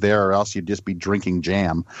acidity is there, or else you'd just be drinking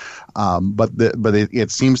jam. But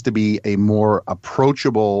it seems to be a more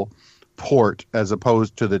approachable port as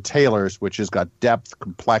opposed to the Taylor's, which has got depth,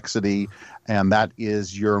 complexity, and that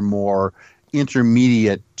is your more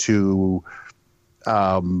intermediate to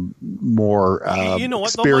more you know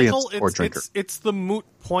what, experienced though, Michael? port drinker. It's the moot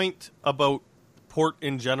point about port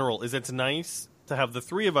in general. Is it's nice to have the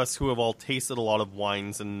three of us who have all tasted a lot of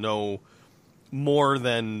wines and know more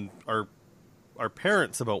than our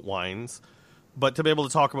parents about wines, but to be able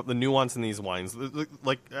to talk about the nuance in these wines.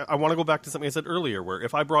 Like, I want to go back to something I said earlier, where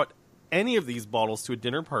if I brought any of these bottles to a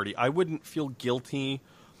dinner party, I wouldn't feel guilty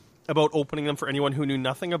about opening them for anyone who knew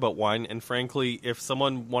nothing about wine. And frankly, if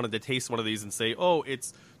someone wanted to taste one of these and say, oh,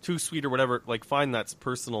 it's too sweet or whatever, like, fine, that's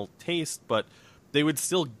personal taste, but they would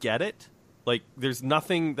still get it. Like, there's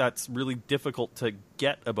nothing that's really difficult to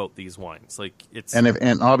get about these wines. Like, it's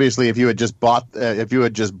and obviously, if you had just brought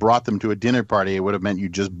them to a dinner party, it would have meant you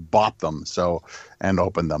just bought them and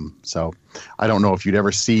opened them. So, I don't know if you'd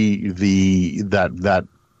ever see that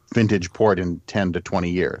vintage port in 10 to 20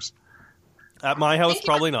 years. At my house,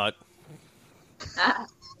 probably not. I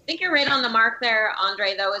think you're right on the mark there,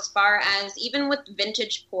 Andre, though, as far as even with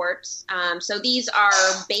vintage ports. So these are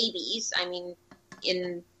babies. I mean,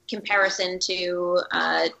 in comparison to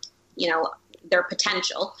their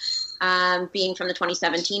potential being from the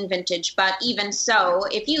 2017 vintage, but even so,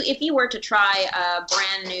 if you were to try a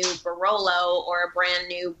brand new Barolo or a brand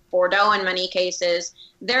new Bordeaux, in many cases,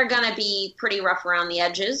 they're going to be pretty rough around the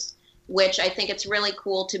edges, which I think it's really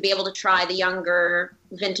cool to be able to try the younger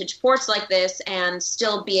vintage ports like this and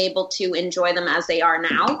still be able to enjoy them as they are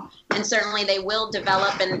now. And certainly they will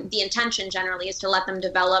develop, and the intention generally is to let them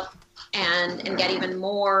develop and get even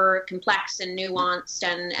more complex and nuanced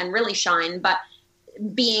and really shine. But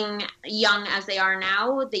being young as they are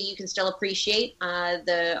now, that you can still appreciate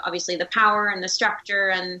obviously the power and the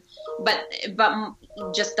structure, but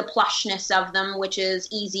just the plushness of them, which is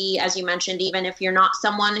easy, as you mentioned, even if you're not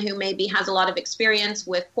someone who maybe has a lot of experience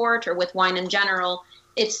with port or with wine in general,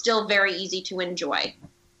 it's still very easy to enjoy.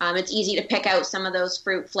 It's easy to pick out some of those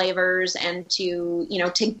fruit flavors and to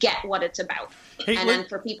get what it's about. Then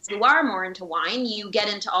for people who are more into wine, you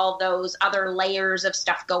get into all those other layers of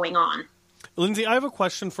stuff going on. Lindsay, I have a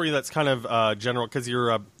question for you that's kind of general, because you're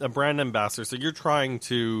a brand ambassador, so you're trying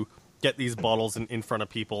to get these bottles in front of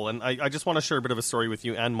people. And I just want to share a bit of a story with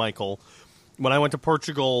you and Michael. When I went to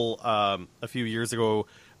Portugal a few years ago,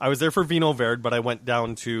 I was there for Vinho Verde, but I went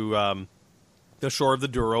down to the shore of the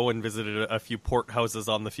Douro and visited a few port houses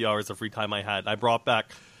on the few hours of free time I had. I brought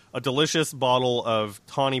back a delicious bottle of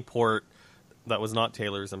tawny port, that was not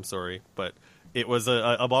Taylor's, I'm sorry, but it was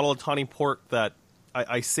a bottle of Tawny Port that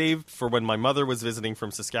I saved for when my mother was visiting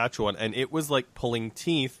from Saskatchewan, and it was like pulling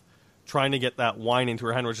teeth trying to get that wine into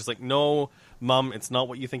her hand. We're just like, no, Mom, it's not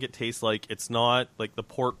what you think it tastes like. It's not like the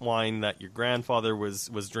port wine that your grandfather was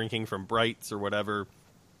drinking from Bright's or whatever.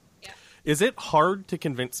 Yeah. Is it hard to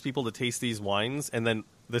convince people to taste these wines? And then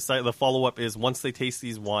the follow-up is, once they taste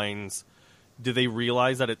these wines, do they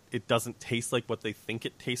realize that it doesn't taste like what they think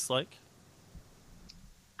it tastes like?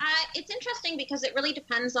 It's interesting because it really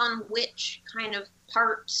depends on which kind of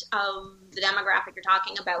part of the demographic you're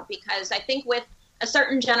talking about. Because I think with a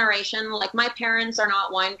certain generation, like my parents are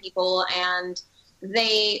not wine people, and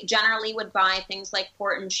they generally would buy things like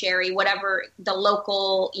port and sherry, whatever the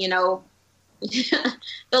local, the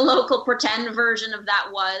local pretend version of that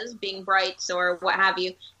was, being Bright's or what have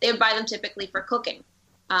you. They would buy them typically for cooking.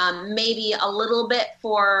 Maybe a little bit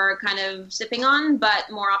for kind of sipping on, but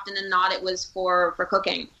more often than not, it was for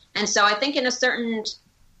cooking. And so I think in a certain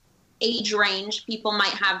age range, people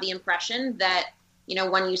might have the impression that,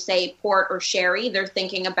 when you say port or sherry, they're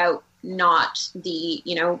thinking about not the,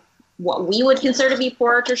 what we would consider to be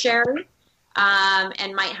port or sherry,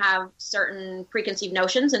 and might have certain preconceived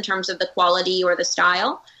notions in terms of the quality or the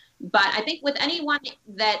style. But I think with anyone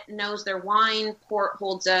that knows their wine, port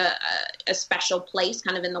holds a special place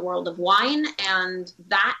kind of in the world of wine. And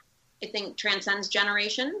that, I think, transcends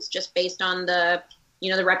generations just based on the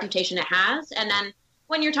reputation it has. And then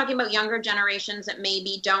when you're talking about younger generations that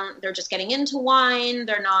maybe they're just getting into wine,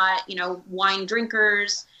 they're not, wine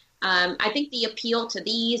drinkers. I think the appeal to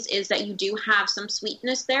these is that you do have some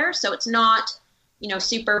sweetness there. So it's not,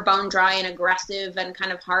 super bone dry and aggressive and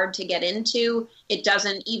kind of hard to get into. It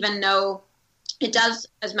doesn't, even though it does,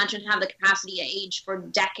 as mentioned, have the capacity to age for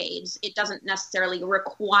decades, it doesn't necessarily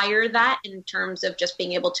require that in terms of just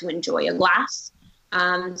being able to enjoy a glass.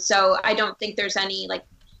 So I don't think there's any,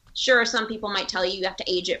 sure, some people might tell you have to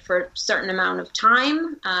age it for a certain amount of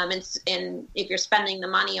time. And if you're spending the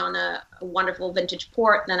money on a wonderful vintage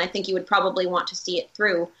port, then I think you would probably want to see it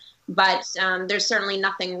through. But there's certainly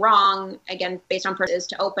nothing wrong, again, based on purposes,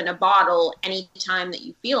 to open a bottle anytime that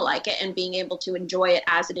you feel like it and being able to enjoy it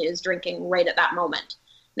as it is, drinking right at that moment.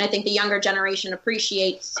 And I think the younger generation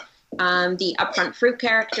appreciates the upfront fruit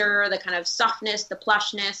character, the kind of softness, the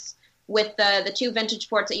plushness. With the two vintage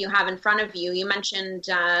ports that you have in front of you, you mentioned,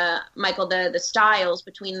 Michael, the styles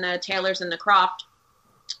between the Taylor's and the Croft.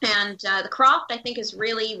 And the Croft, I think, is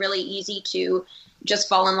really, really easy to just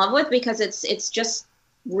fall in love with because it's just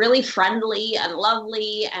really friendly and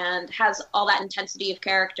lovely and has all that intensity of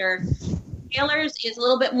character. Taylor's is a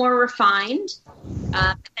little bit more refined.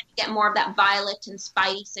 And you get more of that violet and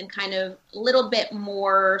spice and kind of a little bit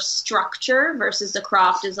more structure versus the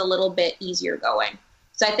Croft is a little bit easier going.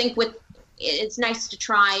 So I think it's nice to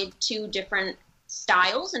try two different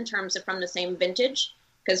styles in terms of from the same vintage,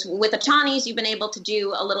 because with the Tawnies, you've been able to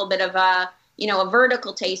do a little bit of a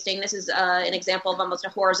vertical tasting. This is an example of almost a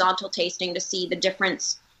horizontal tasting to see the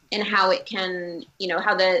difference in how it can,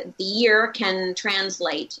 how the year can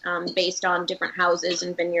translate based on different houses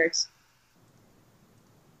and vineyards.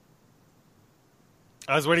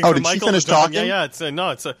 I was waiting for did Michael she finish to talk. talking? Yeah,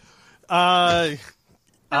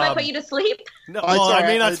 Have I put you to sleep? No, I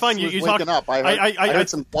mean, that's fine. You waking talk. up. I heard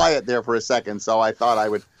some quiet there for a second, so I thought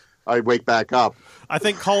I'd wake back up. I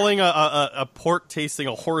think calling a port tasting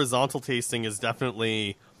a horizontal tasting is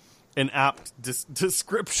definitely an apt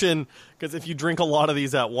description, because if you drink a lot of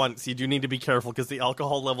these at once, you do need to be careful because the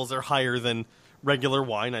alcohol levels are higher than regular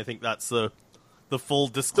wine. I think that's the full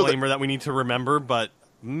disclaimer that we need to remember. But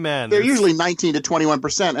man, they're usually 19 to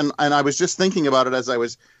 21%, and I was just thinking about it as I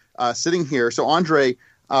was sitting here. So Andre.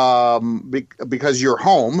 Because you're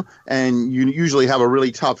home and you usually have a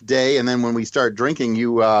really tough day, and then when we start drinking,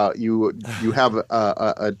 you have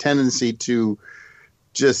a tendency to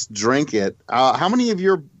just drink it. How many of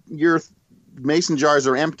your mason jars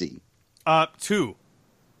are empty? 2.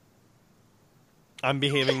 I'm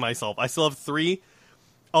behaving myself. I still have 3.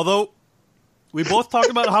 Although we both talked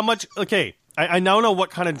about how much. Okay, I now know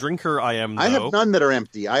what kind of drinker I am. Though. I have none that are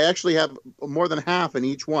empty. I actually have more than half in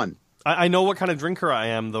each one. I know what kind of drinker I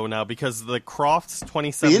am, though, now, because the Crofts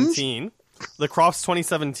 2017... The Crofts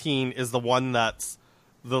 2017 is the one that's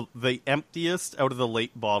the emptiest out of the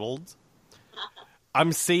late bottled.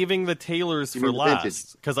 I'm saving the Taylor's for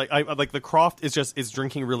last, because I like the Croft is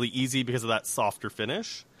drinking really easy because of that softer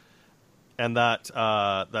finish. And that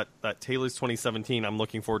Taylor's 2017, I'm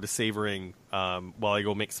looking forward to savoring while I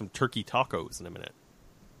go make some turkey tacos in a minute.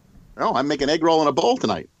 Oh, I'm making egg roll in a bowl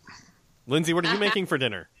tonight. Lindsay, what are you making for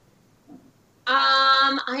dinner?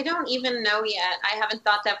 I don't even know yet. I haven't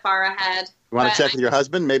thought that far ahead. You want to check with your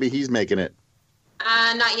husband? Maybe he's making it.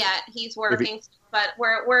 Not yet. He's working, but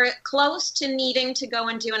we're close to needing to go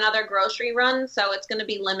and do another grocery run, so it's going to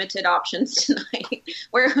be limited options tonight.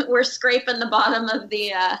 We're scraping the bottom of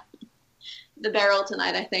the barrel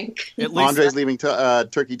tonight, I think. Andre's leaving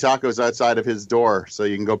turkey tacos outside of his door, so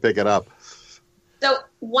you can go pick it up. So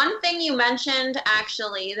one thing you mentioned,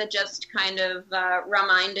 actually, that just kind of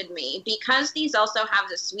reminded me, because these also have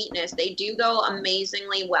the sweetness, they do go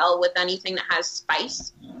amazingly well with anything that has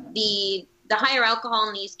spice. The higher alcohol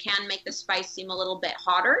in these can make the spice seem a little bit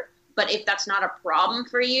hotter, but if that's not a problem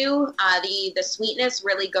for you, the sweetness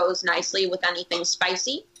really goes nicely with anything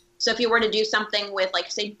spicy. So if you were to do something with,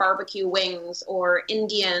 like, say, barbecue wings or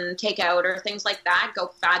Indian takeout or things like that,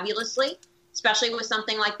 go fabulously, especially with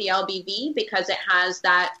something like the LBV, because it has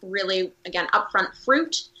that really, again, upfront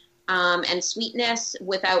fruit and sweetness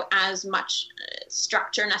without as much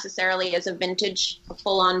structure necessarily as a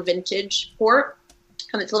full-on vintage port.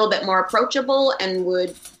 It's a little bit more approachable and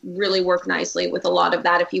would really work nicely with a lot of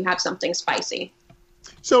that if you have something spicy.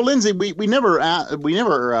 So, Lindsay, we never at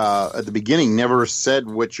the beginning never said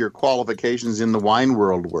what your qualifications in the wine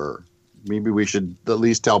world were. Maybe we should at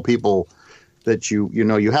least tell people that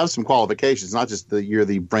you have some qualifications, not just that you're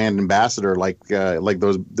the brand ambassador like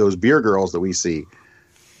those beer girls that we see.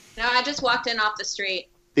 No, I just walked in off the street.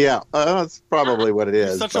 Yeah, that's probably what it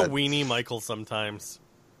is. You're such a weenie, Michael, sometimes.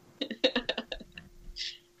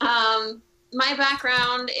 My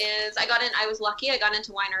background is I was lucky. I got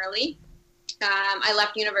into wine early. I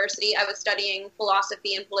left university. I was studying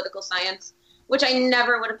philosophy and political science, which I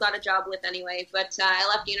never would have got a job with anyway. But I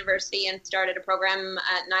left university and started a program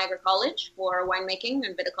at Niagara College for winemaking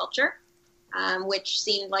and viticulture, which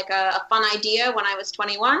seemed like a fun idea when I was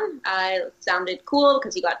 21. It sounded cool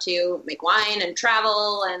because you got to make wine and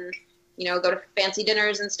travel and, go to fancy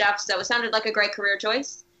dinners and stuff. So it sounded like a great career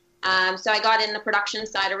choice. So I got in the production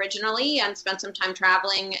side originally and spent some time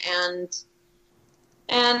traveling and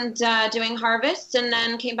doing harvests, and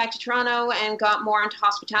then came back to Toronto and got more into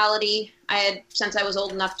hospitality. I had, since I was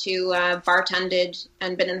old enough to bartended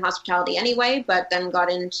and been in hospitality anyway, but then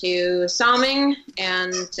got into somming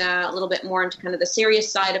and a little bit more into kind of the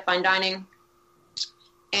serious side of fine dining.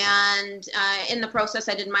 And in the process,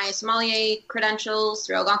 I did my sommelier credentials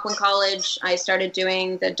through Algonquin College. I started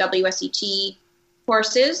doing the WSET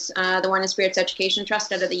courses, the Wine and Spirits Education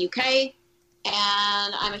Trust out of the UK.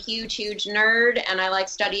 And I'm a huge, huge nerd, and I like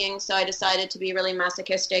studying, so I decided to be really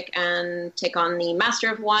masochistic and take on the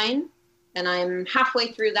Master of Wine. And I'm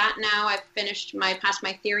halfway through that now. I've passed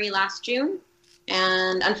my theory last June,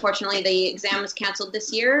 and unfortunately the exam was canceled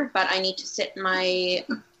this year, but I need to sit my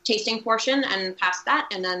tasting portion and pass that,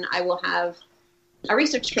 and then I will have a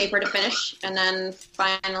research paper to finish, and then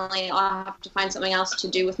finally I'll have to find something else to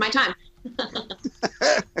do with my time.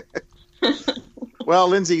 Well,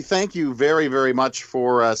 Lindsay, thank you very, very much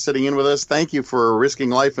for sitting in with us. Thank you for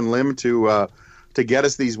risking life and limb to get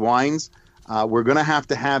us these wines. We're going to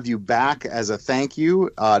have you back as a thank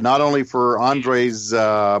you, not only for Andre's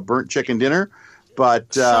burnt chicken dinner,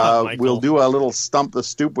 but we'll do a little Stump the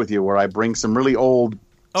Stoop with you where I bring some really old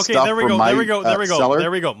stuff there we from go, my cellar.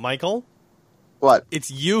 There we go, Michael. What? It's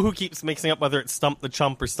you who keeps mixing up whether it's Stump the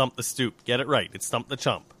Chump or Stump the Stoop. Get it right. It's Stump the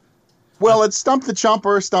Chump. Well, it's Stump the Chump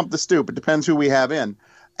or Stump the Stoop. It depends who we have in.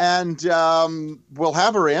 And we'll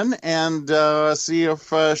have her in and see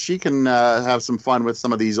if she can have some fun with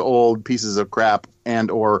some of these old pieces of crap and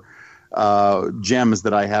or gems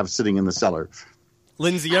that I have sitting in the cellar.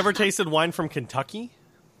 Lindsay, you ever tasted wine from Kentucky?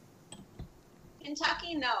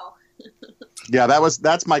 Kentucky, no. Yeah,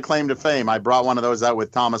 that's my claim to fame. I brought one of those out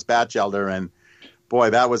with Thomas Batchelder, and boy,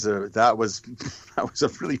 that was a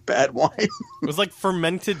really bad wine. It was like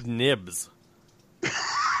fermented nibs.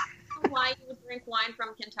 Why you would drink wine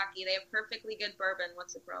from Kentucky? They have perfectly good bourbon.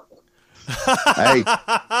 What's the problem? Hey,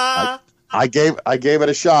 I gave it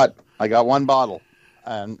a shot. I got one bottle,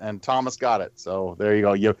 and Thomas got it. So there you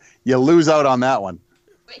go. You lose out on that one.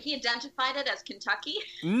 But he identified it as Kentucky?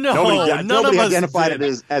 No, nobody identified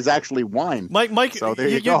it as actually wine. Mike, so there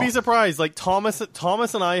you'd be surprised. Like Thomas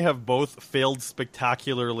and I have both failed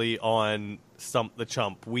spectacularly on Stump the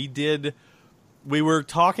Chump. We were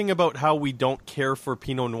talking about how we don't care for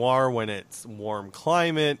Pinot Noir when it's warm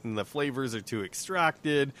climate and the flavors are too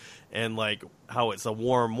extracted, and like how it's a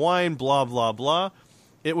warm wine, blah blah blah.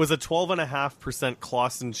 It was a 12.5%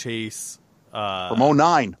 Clausen Chase. From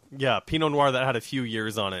 2009. Yeah, Pinot Noir that had a few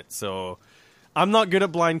years on it. So I'm not good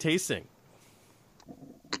at blind tasting.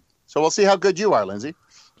 So we'll see how good you are, Lindsay.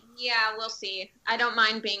 Yeah, we'll see. I don't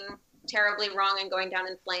mind being terribly wrong and going down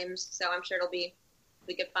in flames, so I'm sure it'll be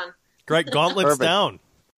good fun. Great, gauntlets Perfect. down.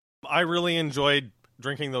 I really enjoyed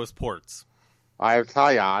drinking those ports. I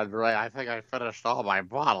tell you, Andre, I think I finished all my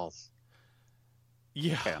bottles.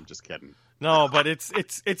 Yeah. Okay, I'm just kidding. No, but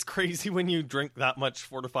it's crazy when you drink that much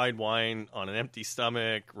fortified wine on an empty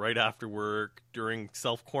stomach right after work during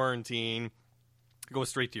self-quarantine. It goes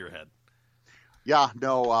straight to your head. Yeah,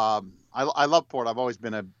 no, I love port. I've always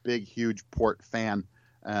been a big, huge port fan,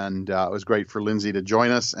 and it was great for Lindsay to join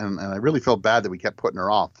us, and I really felt bad that we kept putting her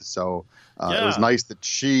off. So it was nice that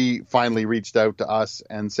she finally reached out to us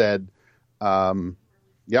and said,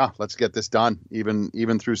 yeah, let's get this done,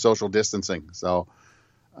 even through social distancing. So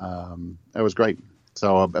it was great.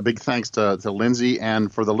 So a big thanks to Lindsay,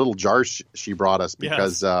 and for the little jars she brought us,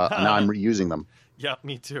 because now I'm reusing them. Yeah,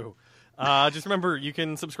 me too. Just remember, you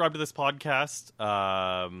can subscribe to this podcast.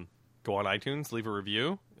 Go on iTunes, leave a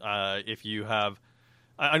review. If you have...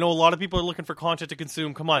 I know a lot of people are looking for content to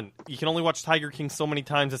consume. Come on, you can only watch Tiger King so many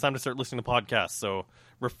times. It's time to start listening to podcasts. So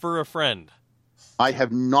refer a friend. I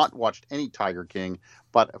have not watched any Tiger King,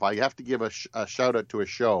 but if I have to give a shout out to a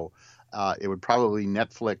show, it would probably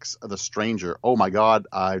Netflix The Stranger. Oh my God,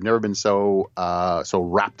 I've never been so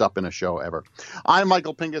wrapped up in a show ever. I'm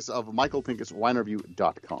Michael Pincus of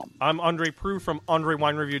michaelpincuswinereview.com. I'm Andre Prue from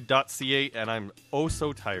andrewinereview.ca, and I'm oh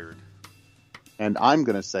so tired. And I'm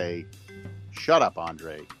going to say, shut up,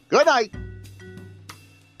 Andre. Good night.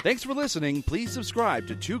 Thanks for listening. Please subscribe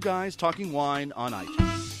to Two Guys Talking Wine on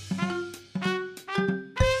iTunes.